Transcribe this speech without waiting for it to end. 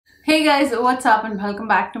Hey guys, what's up and welcome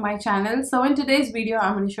back to my channel. So in today's video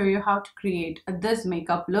I'm going to show you how to create this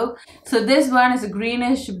makeup look. So this one is a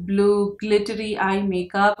greenish blue glittery eye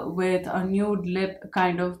makeup with a nude lip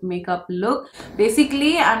kind of makeup look.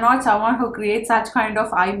 Basically I'm not someone who creates such kind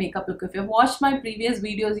of eye makeup look. If you've watched my previous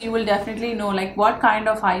videos you will definitely know like what kind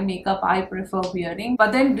of eye makeup I prefer wearing.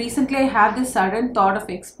 But then recently I have this sudden thought of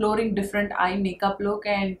exploring different eye makeup look,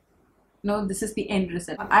 and this is the end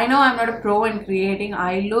result. I know I'm not a pro in creating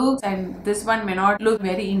eye looks and this one may not look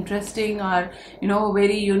very interesting or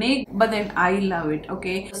very unique, but then I love it.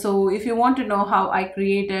 Okay, so if you want to know how I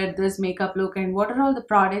created this makeup look and what are all the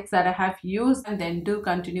products that I have used, and then do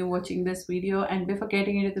continue watching this video. And before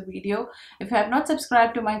getting into the video, if you have not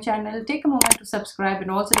subscribed to my channel, take a moment to subscribe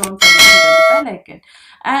and also don't forget to hit the bell icon.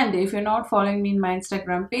 And if you're not following me in my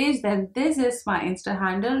Instagram page, then this is my Insta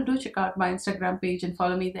handle. Do check out my Instagram page and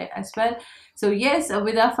follow me there as well. So yes,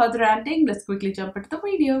 without further ranting, let's quickly jump into the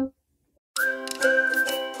video.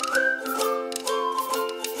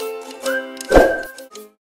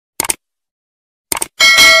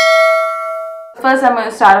 First, I'm going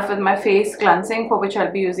to start off with my face cleansing, for which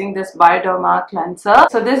I'll be using this Bioderma cleanser.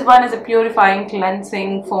 So this one is a purifying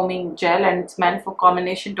cleansing foaming gel and it's meant for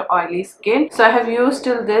combination to oily skin. So I have used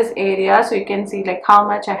till this area, so you can see like how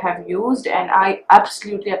much I have used, and I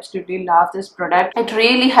absolutely love this product. It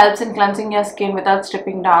really helps in cleansing your skin without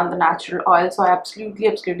stripping down the natural oil. So I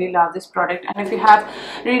absolutely love this product. And if you have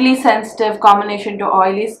really sensitive combination to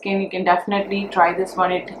oily skin, you can definitely try this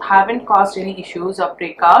one. It haven't caused any issues or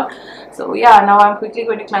breakout. So yeah, now I'm quickly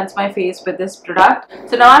going to cleanse my face with this product.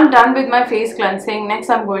 So now I'm done with my face cleansing. Next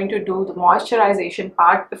I'm going to do the moisturization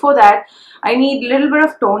part. Before that, I need a little bit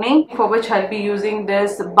of toning, for which I'll be using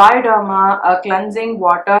this Bioderma cleansing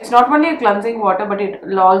water. It's not only a cleansing water, but it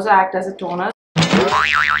will also act as a toner.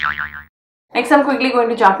 Next, I'm quickly going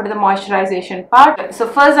to jump into the moisturization part. So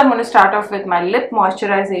first I'm going to start off with my lip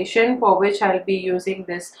moisturization, for which I'll be using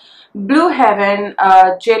this Blue Heaven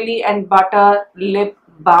Jelly and Butter Lip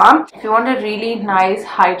Balm. If you want a really nice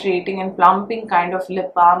hydrating and plumping kind of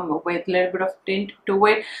lip balm with a little bit of tint to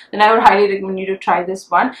it, then I would highly recommend you to try this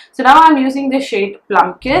one. So now I'm using the shade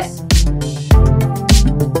Plum Kiss.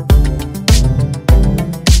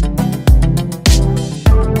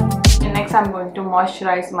 I'm going to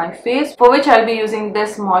moisturize my face, for which I'll be using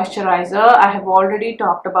this moisturizer. I have already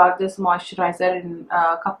talked about this moisturizer in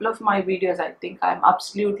a couple of my videos. I think I'm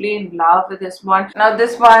absolutely in love with this one. Now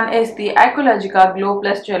this one is the Aqualogica Glow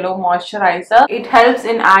Plus Jello moisturizer. It helps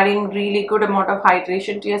in adding really good amount of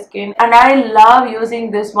hydration to your skin, and I love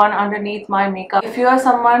using this one underneath my makeup. If you are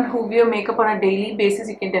someone who wear makeup on a daily basis,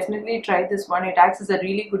 you can definitely try this one. It acts as a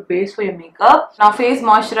really good base for your makeup. Now face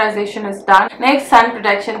moisturization is done. Next, sun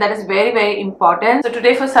protection. That is very important. So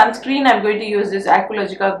today for sunscreen I'm going to use this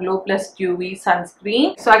Aqualogica Glow Plus Dewy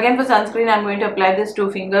sunscreen. So again for sunscreen I'm going to apply this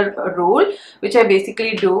 2-finger rule, which I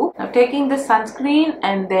basically do. Now taking the sunscreen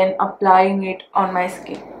and then applying it on my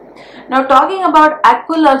skin. Now talking about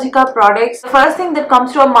Aqualogica products, the first thing that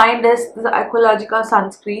comes to our mind is the Aqualogica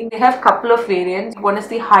sunscreen. They have a couple of variants. One is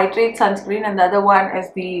the hydrate sunscreen and the other one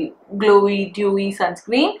is the glowy dewy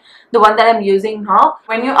sunscreen, the one that I'm using now.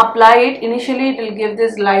 When you apply it, initially it will give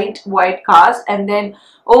this light white cast, and then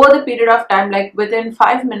over the period of time, like within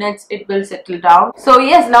 5 minutes, it will settle down. So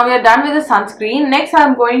yes, now we are done with the sunscreen. Next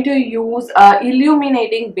I'm going to use a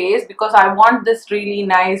illuminating base, because I want this really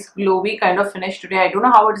nice glowy kind of finish today. I don't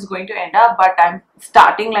know how it is going to end up, but I'm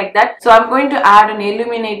starting like that. So I'm going to add an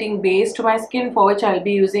illuminating base to my skin, for which I'll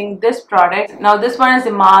be using this product. Now this one is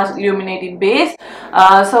a Mars illuminating base.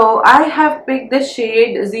 So I have picked the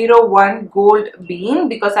shade 01 Gold Beam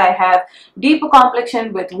because I have deeper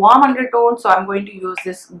complexion with warm undertone. So I'm going to use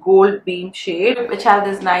this Gold Beam shade, which has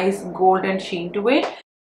this nice golden sheen to it.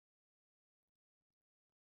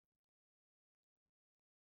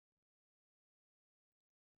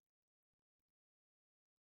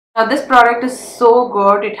 Now this product is so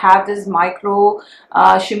good. It has this micro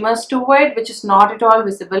shimmers to it, which is not at all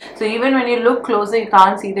visible. So even when you look closer, you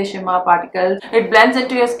can't see the shimmer particles. It blends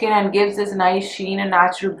into your skin and gives this nice sheen and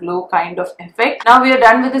natural glow kind of effect. Now we are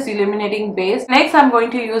done with this illuminating base. Next I'm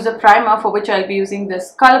going to use a primer, for which I'll be using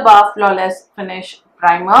this Bar Flawless Finish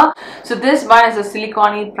primer. So this one is a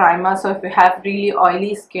silicone primer. So if you have really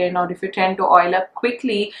oily skin, or if you tend to oil up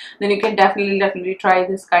quickly, then you can definitely try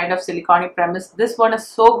this kind of silicone primer. This one is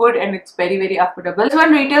so good and it's very affordable. This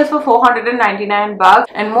one retails for 499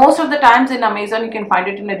 bucks, and most of the times in Amazon you can find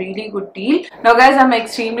it in a really good deal. Now guys, I'm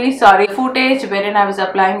extremely sorry. Footage wherein I was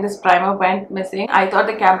applying this primer went missing. I thought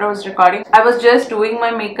the camera was recording. I was just doing my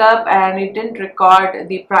makeup and it didn't record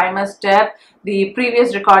the primer step. the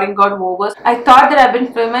previous recording got over. I thought that I've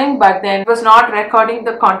been filming, but then it was not recording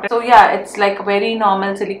the content. So yeah, it's like a very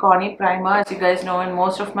normal silicone primer. As you guys know, in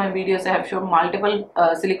most of my videos I have shown multiple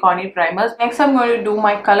silicone primers. Next I'm going to do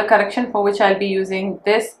my color correction, for which I'll be using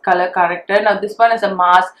this color corrector. Now this one is a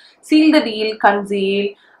mask Seal the Deal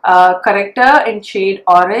Conceal corrector in shade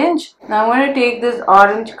orange. Now I'm going to take this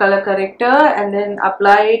orange color corrector and then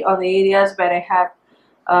apply it on the areas where I have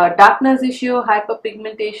darkness issue,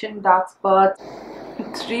 hyperpigmentation, dark spots.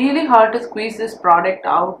 It's really hard to squeeze this product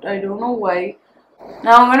out. I don't know why.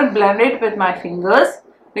 Now I'm going to blend it with my fingers.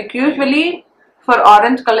 Like usually for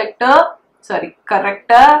orange corrector,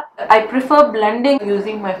 I prefer blending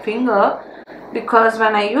using my finger, because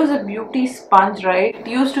when I use a beauty sponge, right, it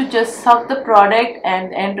used to just suck the product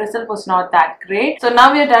and the end result was not that great. So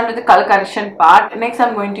now we are done with the color correction part. Next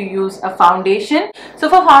I'm going to use a foundation. So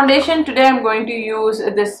for foundation today I'm going to use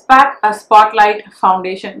this Spotlight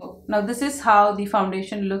foundation. Now this is how the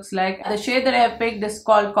foundation looks like. The shade that I have picked is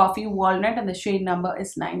called Coffee Walnut and the shade number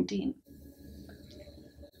is 19.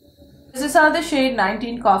 This is how the shade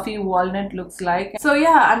 19 Coffee Walnut looks like. So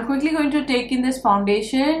yeah, I'm quickly going to take in this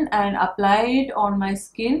foundation and apply it on my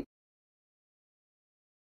skin.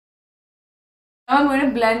 Now I'm going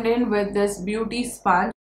to blend in with this beauty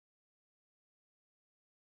sponge.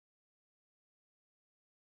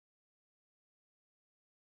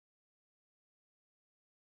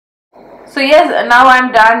 So yes, now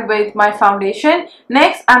I'm done with my foundation.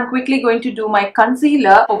 Next, I'm quickly going to do my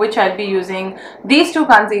concealer, for which I'll be using these two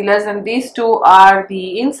concealers, and these two are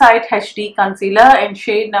the Insight HD concealer in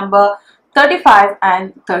shade number 35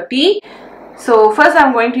 and 30. So first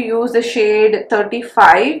I'm going to use the shade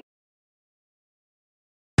 35.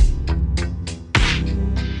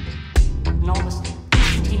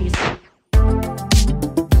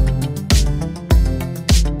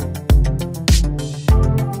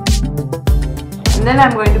 And then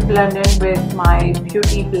I'm going to blend in with my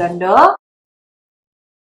beauty blender.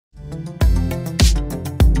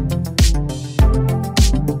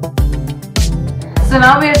 So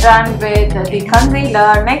now we are done with the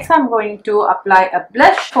concealer. Next I'm going to apply a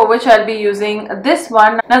blush, for which I'll be using this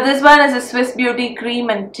one. Now this one is a Swiss Beauty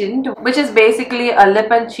Cream and Tint, which is basically a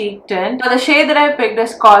lip and cheek tint. Now the shade that I picked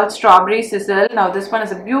is called Strawberry Sizzle. Now this one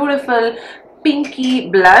is a beautiful pinky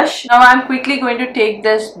blush. Now I'm quickly going to take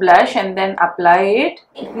this blush and then apply it.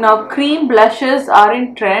 Now cream blushes are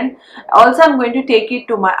in trend. Also I'm going to take it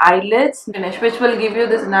to my eyelids finish, which will give you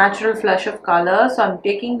this natural flush of color. So I'm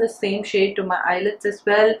taking the same shade to my eyelids as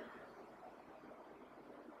well.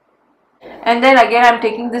 And then again I'm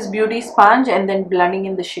taking this beauty sponge and then blending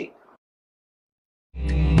in the shade.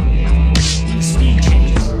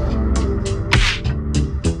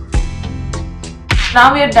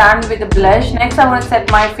 Now we are done with the blush. Next I want to set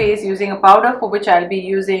my face using a powder, for which I'll be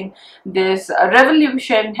using this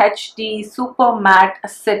Revolution HD Super Matte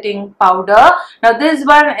Setting Powder. Now this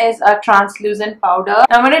one is a translucent powder.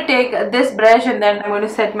 Now I'm going to take this brush and then I'm going to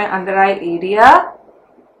set my under eye area.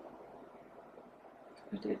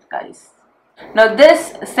 Look at it, guys. Now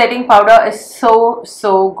this setting powder is so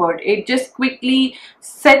good. It just quickly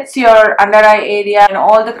sets your under eye area and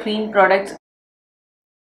all the cream products.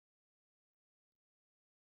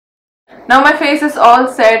 Now my face is all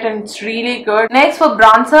set and it's really good. Next for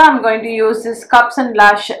bronzer, I'm going to use this Cups and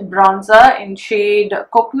Lash bronzer in shade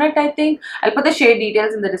Coconut, I think. I'll put the shade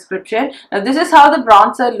details in the description. Now this is how the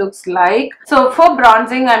bronzer looks like. So for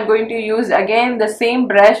bronzing, I'm going to use again the same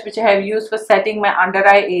brush which I have used for setting my under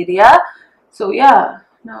eye area. So yeah,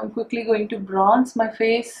 now I'm quickly going to bronze my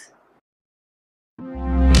face.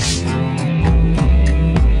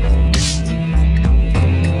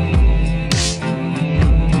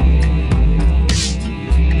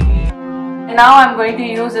 Now I'm going to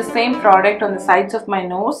use the same product on the sides of my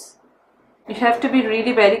nose. You have to be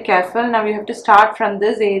really very careful. Now you have to start from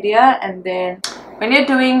this area, and then when you're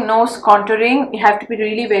doing nose contouring, you have to be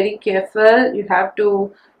really very careful. You have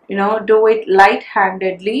to, do it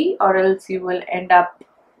light-handedly, or else you will end up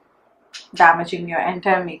damaging your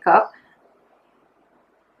entire makeup.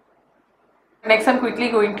 Next I'm quickly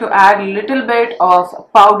going to add a little bit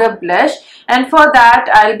of powder blush, and for that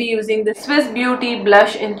I'll be using the Swiss Beauty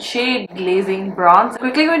blush in shade Glazing Bronze.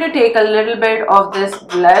 Quickly going to take a little bit of this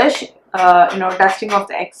blush, dusting off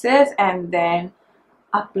the excess and then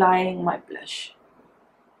applying my blush.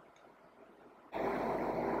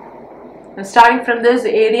 Now starting from this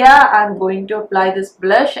area, I'm going to apply this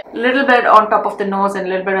blush a little bit on top of the nose and a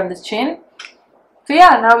little bit on the chin. So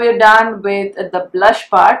yeah, now we're done with the blush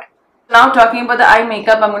part. Now talking about the eye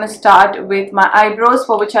makeup, I'm going to start with my eyebrows,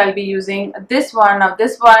 for which I'll be using this one. Now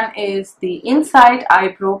this one is the Inside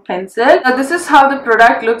Eyebrow Pencil. Now this is how the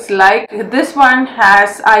product looks like. This one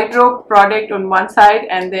has eyebrow product on one side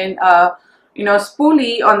and then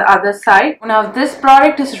spoolie on the other side. Now this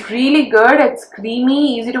product is really good. It's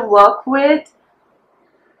creamy, easy to work with.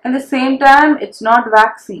 At the same time, it's not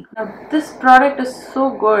waxy. Now this product is so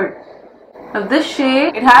good. Now this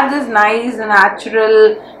shade, it has this nice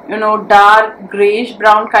natural, dark grayish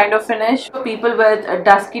brown kind of finish. People with a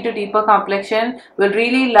dusky to deeper complexion will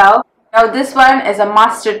really love. Now this one is a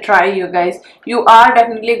must try, you guys. You are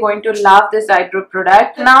definitely going to love this eyebrow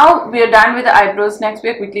product. Now we are done with the eyebrows. Next we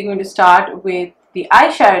are quickly going to start with the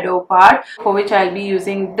eyeshadow part, for which I'll be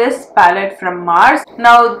using this palette from Mars.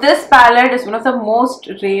 Now this palette is one of the most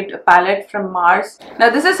raved palette from Mars. Now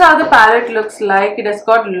this is how the palette looks like. It has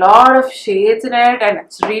got a lot of shades in it and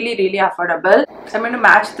it's really affordable. So I'm going to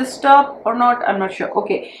match this top or not, I'm not sure.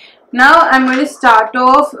 Okay, now I'm going to start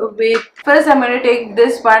off with, first I'm going to take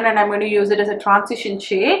this one and I'm going to use it as a transition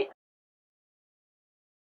shade.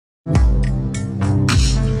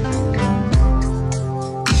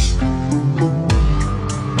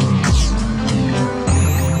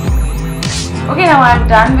 Okay, now I'm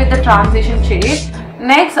done with the transition shade.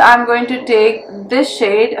 Next, I'm going to take this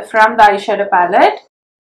shade from the eyeshadow palette.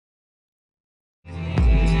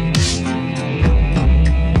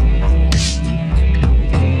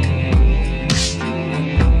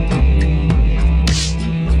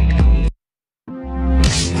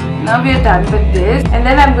 Now we are done with this, and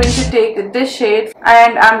then I'm going to take this shade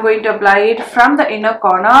and I'm going to apply it from the inner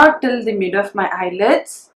corner till the mid of my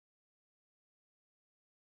eyelids.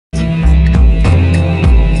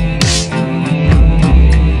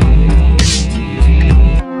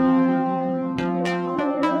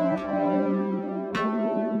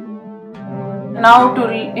 Now to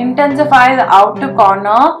intensify the outer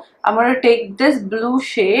corner, I'm going to take this blue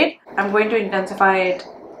shade. I'm going to intensify it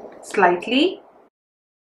slightly.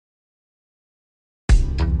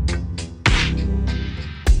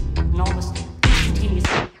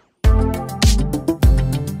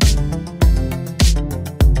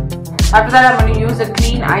 After that, I'm going to use a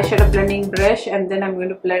clean eyeshadow blending brush and then I'm going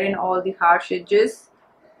to blend in all the harsh edges.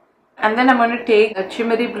 And then I'm going to take a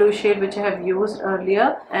shimmery blue shade which I have used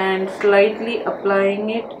earlier and slightly applying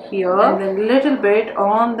it here and then a little bit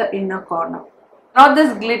on the inner corner. Not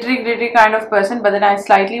this glittery kind of person, but then I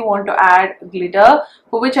slightly want to add glitter,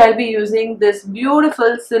 for which I'll be using this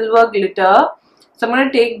beautiful silver glitter. So I'm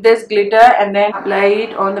going to take this glitter and then apply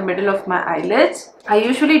it on the middle of my eyelids. I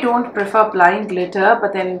usually don't prefer applying glitter,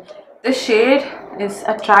 but then this shade is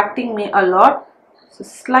attracting me a lot. So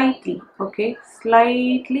slightly, okay,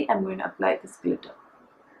 slightly I'm going to apply this glitter.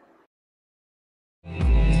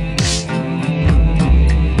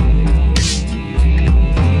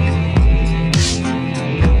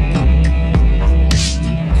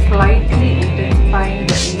 Slightly intensifying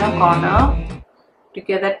the inner corner to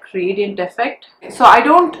get that gradient effect. So I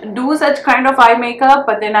don't do such kind of eye makeup,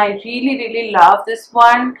 but then I really love this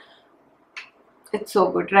one. It's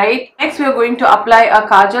so good, right? Next we are going to apply a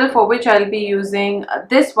kajal, for which I'll be using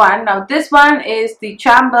this one. Now this one is the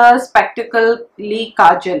Chambor Spectacle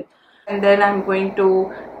Kajal. And then I'm going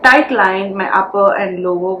to tight line my upper and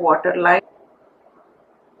lower waterline.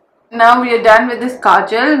 Now we are done with this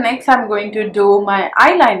kajal. Next I'm going to do my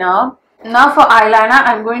eyeliner. Now for eyeliner,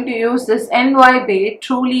 I'm going to use this NyBae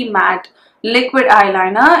Truly Matte Liquid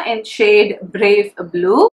Eyeliner in shade Brave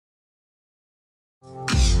Blue.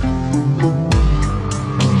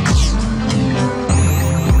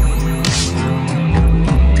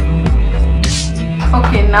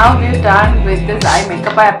 Okay, now we're done with this eye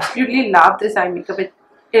makeup. I absolutely love this eye makeup. It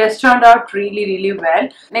has turned out really well.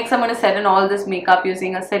 Next, I'm going to set in all this makeup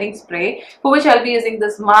using a setting spray, for which I'll be using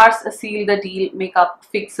this Mars Seal the Deal Makeup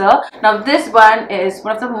Fixer. Now, this one is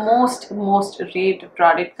one of the most raved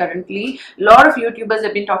product currently. A lot of YouTubers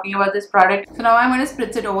have been talking about this product. So now I'm going to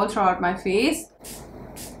spritz it all throughout my face.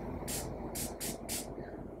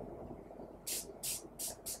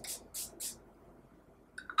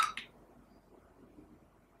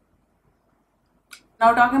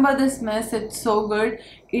 Now talking about this mist, it's so good.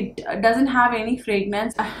 It doesn't have any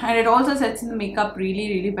fragrance and it also sets in the makeup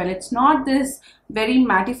really well. It's not this very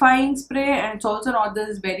mattifying spray and it's also not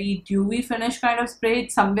this very dewy finish kind of spray.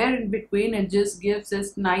 It's somewhere in between. It just gives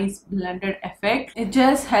this nice blended effect. It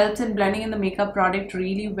just helps in blending in the makeup product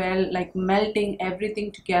really well, like melting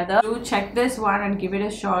everything together. Do check this one and give it a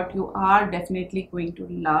shot. You are definitely going to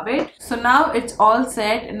love it. So now it's all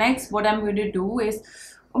set. Next, what I'm going to do is,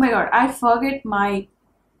 oh my god, I forget my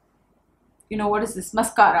you know, what is this?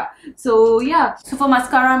 Mascara. So yeah, so for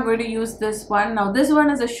mascara I'm going to use this one. Now this one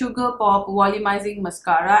is a Sugar Pop volumizing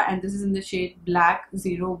mascara, and this is in the shade Black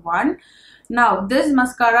 01. Now this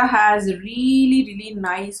mascara has really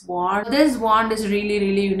nice wand. This wand is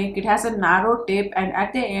really unique. It has a narrow tip and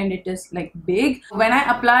at the end it is like big. When I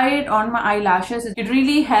apply it on my eyelashes, it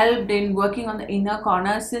really helped in working on the inner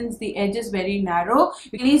corner. Since the edge is very narrow,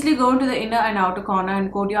 you can easily go into the inner and outer corner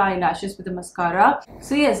and coat your eyelashes with the mascara.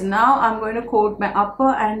 So yes, now I'm going to coat my upper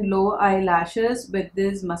and lower eyelashes with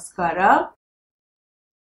this mascara.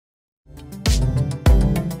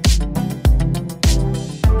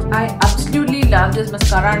 I absolutely love this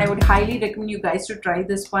mascara and I would highly recommend you guys to try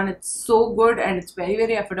this one. It's so good and it's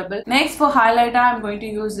very affordable. Next, for highlighter, I'm going to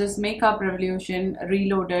use this Makeup Revolution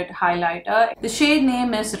Reloaded highlighter. The shade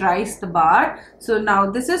name is Rise the Bar. So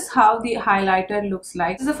now this is how the highlighter looks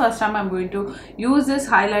like. This is the first time I'm going to use this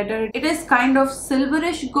highlighter. It is kind of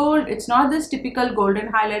silverish gold. It's not this typical golden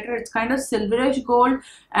highlighter. It's kind of silverish gold,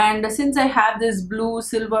 and since I have this blue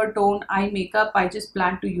silver tone eye makeup, I just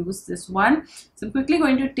plan to use this one. So I'm quickly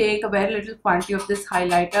going to take a very little quantity of this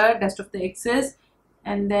highlighter, dust off the excess,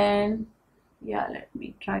 and then yeah, let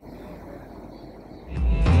me try.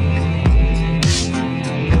 It's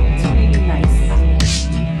really nice.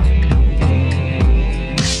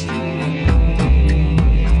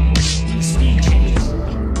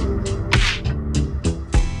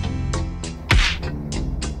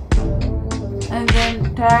 And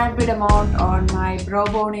then tad bit amount on my brow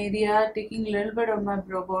bone area, taking a little bit on my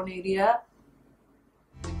brow bone area.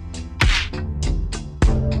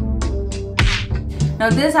 Now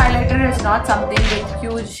this highlighter is not something with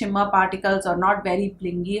huge shimmer particles or not very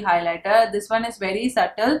blingy highlighter. This one is very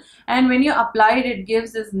subtle, and when you apply it, it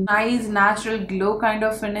gives this nice natural glow kind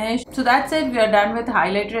of finish. So that's it, we are done with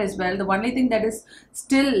highlighter as well. The only thing that is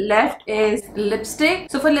still left is lipstick.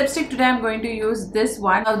 So for lipstick today I'm going to use this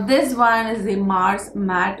one. Now this one is the Mars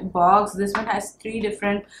Matte box. This one has 3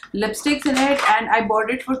 different lipsticks in it and I bought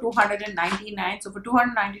it for 299. So for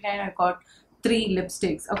 299 I got 3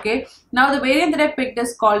 lipsticks. Okay, now the variant that I picked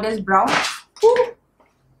is called as brown. Ooh.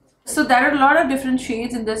 So there are a lot of different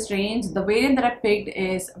shades in this range. The variant that I picked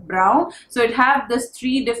is brown. So it have this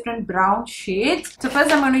 3 different brown shades. So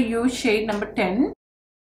first I'm going to use shade number 10.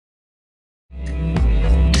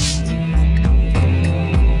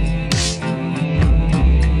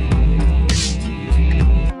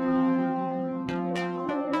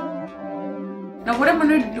 Now what I'm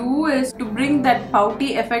going to do is, to bring that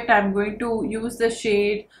pouty effect, I'm going to use the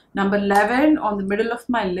shade number 11 on the middle of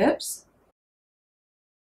my lips.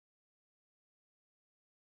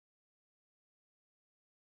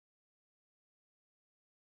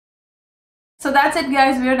 So that's it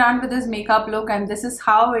guys, we are done with this makeup look and this is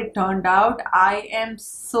how it turned out. I am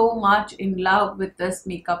so much in love with this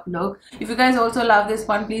makeup look. If you guys also love this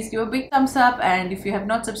one, please give a big thumbs up, and if you have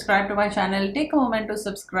not subscribed to my channel, take a moment to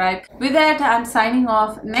subscribe. With that, I'm signing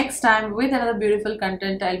off. Next time with another beautiful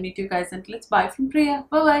content. I'll meet you guys, until it's bye from Priya.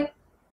 Bye bye.